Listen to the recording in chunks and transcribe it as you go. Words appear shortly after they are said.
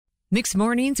Mixed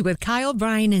Mornings with Kyle,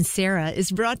 Brian, and Sarah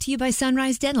is brought to you by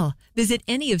Sunrise Dental. Visit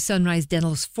any of Sunrise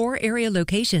Dental's 4 area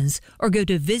locations or go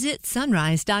to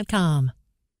visitsunrise.com.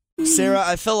 Sarah,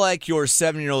 I feel like your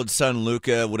 7-year-old son,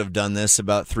 Luca, would have done this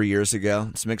about 3 years ago.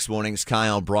 It's Mixed Mornings,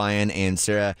 Kyle, Brian, and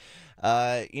Sarah.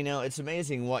 It's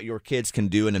amazing what your kids can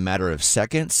do in a matter of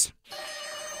seconds.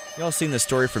 Y'all seen the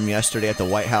story from yesterday at the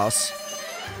White House?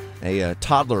 A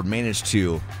toddler managed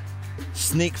to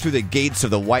sneak through the gates of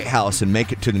the White House and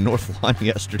make it to the North Lawn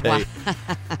yesterday. Wow.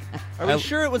 Are we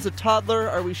sure it was a toddler?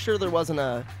 Are we sure there wasn't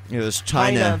a China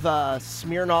kind of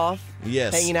Smirnoff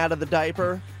hanging out of the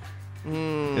diaper?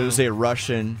 It was a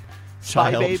Russian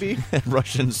spy child. Baby?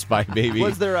 Russian spy baby.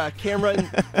 Was there a camera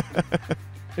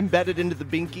embedded into the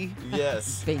binky?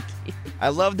 Yes. Binky. I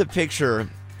love the picture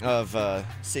of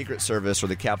Secret Service or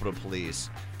the Capitol Police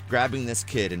grabbing this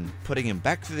kid and putting him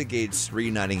back through the gates,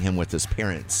 reuniting him with his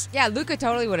parents. Yeah, Luca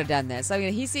totally would have done this. I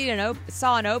mean, he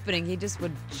saw an opening, he just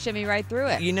would shimmy right through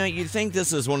it. You'd think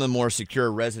this is one of the more secure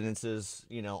residences,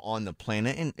 on the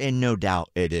planet, and no doubt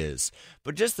it is.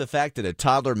 But just the fact that a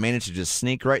toddler managed to just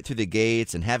sneak right through the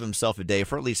gates and have himself a day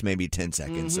for at least maybe 10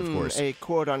 seconds, of course. A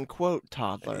quote-unquote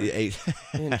toddler.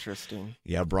 Interesting.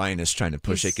 Yeah, Brian is trying to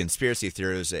push a conspiracy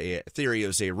theory. It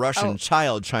was a Russian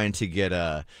child trying to get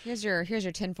a... Here's your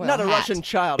tinfoil Not hat. a Russian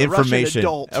child, information. A Russian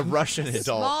adult. A Russian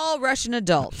adult. Small Russian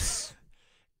adults.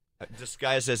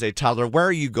 Disguised as a toddler. Where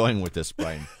are you going with this,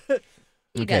 Brian?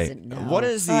 He doesn't know. What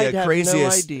is the I'd have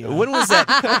craziest? no idea. When was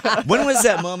that? When was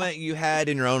that moment you had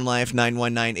in your own life?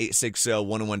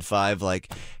 919-860-1015.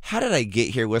 Like, how did I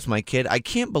get here with my kid? I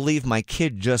can't believe my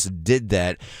kid just did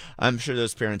that. I'm sure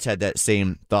those parents had that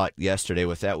same thought yesterday.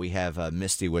 With that, we have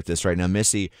Misty with us right now.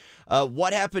 Missy,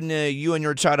 what happened to you and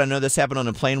your child? I know this happened on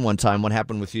a plane one time. What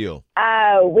happened with you?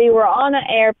 We were on an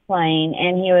airplane,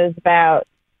 and he was about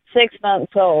 6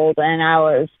 months old, and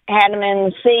I had him in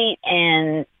the seat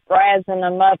and raising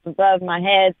them up above my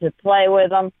head to play with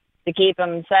them to keep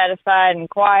them satisfied and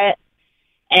quiet.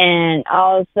 And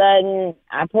all of a sudden,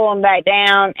 I pull him back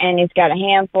down, and he's got a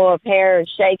handful of hair,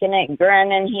 shaking it and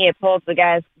grinning. He had pulled the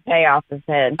guy's toupee off his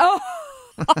head. Oh!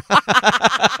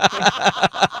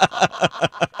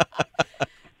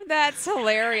 That's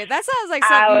hilarious. That sounds like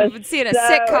something you would see in a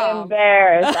sitcom.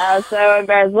 I was so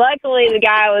embarrassed. Luckily, the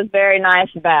guy was very nice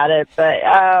about it, but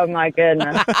oh my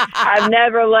goodness. I've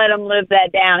never let him live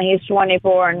that down. He's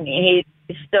 24 and he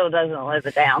still doesn't live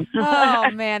it down.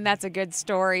 Oh, man, that's a good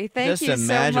story. Thank you so much. Just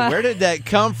imagine, where did that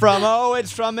come from? Oh,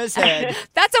 it's from his head.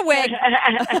 That's a wig.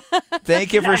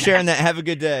 Thank you for sharing that. Have a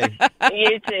good day.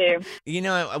 You too.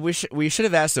 We should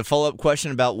have asked a follow-up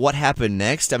question about what happened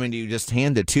next. I mean, do you just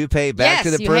hand the toupee back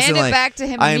to the person? Yes, you hand it back to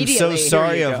him immediately. I am so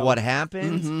sorry of what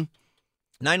happened.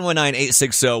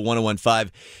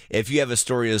 919-860-1015. If you have a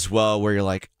story as well where you're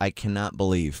like, I cannot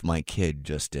believe my kid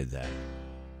just did that.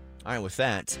 All right, with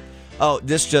that. Oh,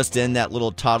 this just in, that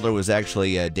little toddler was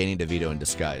actually Danny DeVito in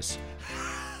disguise.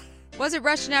 Was it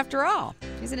Russian after all?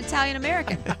 He's an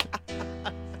Italian-American.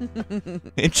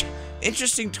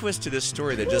 Interesting twist to this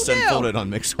story that just unfolded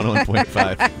on Mix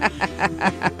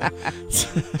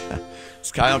 101.5.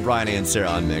 It's Kyle, Brian, and Sarah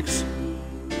on Mix.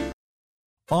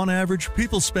 On average,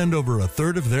 people spend over a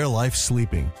third of their life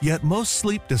sleeping, yet most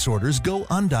sleep disorders go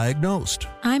undiagnosed.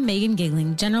 I'm Megan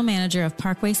Gigling, General Manager of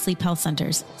Parkway Sleep Health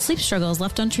Centers. Sleep struggles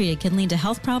left untreated can lead to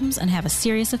health problems and have a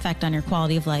serious effect on your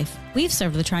quality of life. We've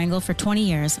served the Triangle for 20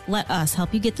 years. Let us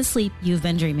help you get the sleep you've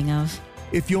been dreaming of.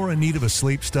 If you're in need of a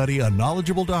sleep study, a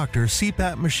knowledgeable doctor,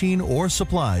 CPAP machine, or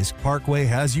supplies, Parkway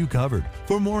has you covered.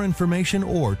 For more information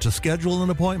or to schedule an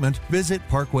appointment, visit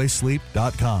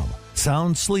parkwaysleep.com.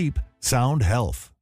 Sound sleep, sound health.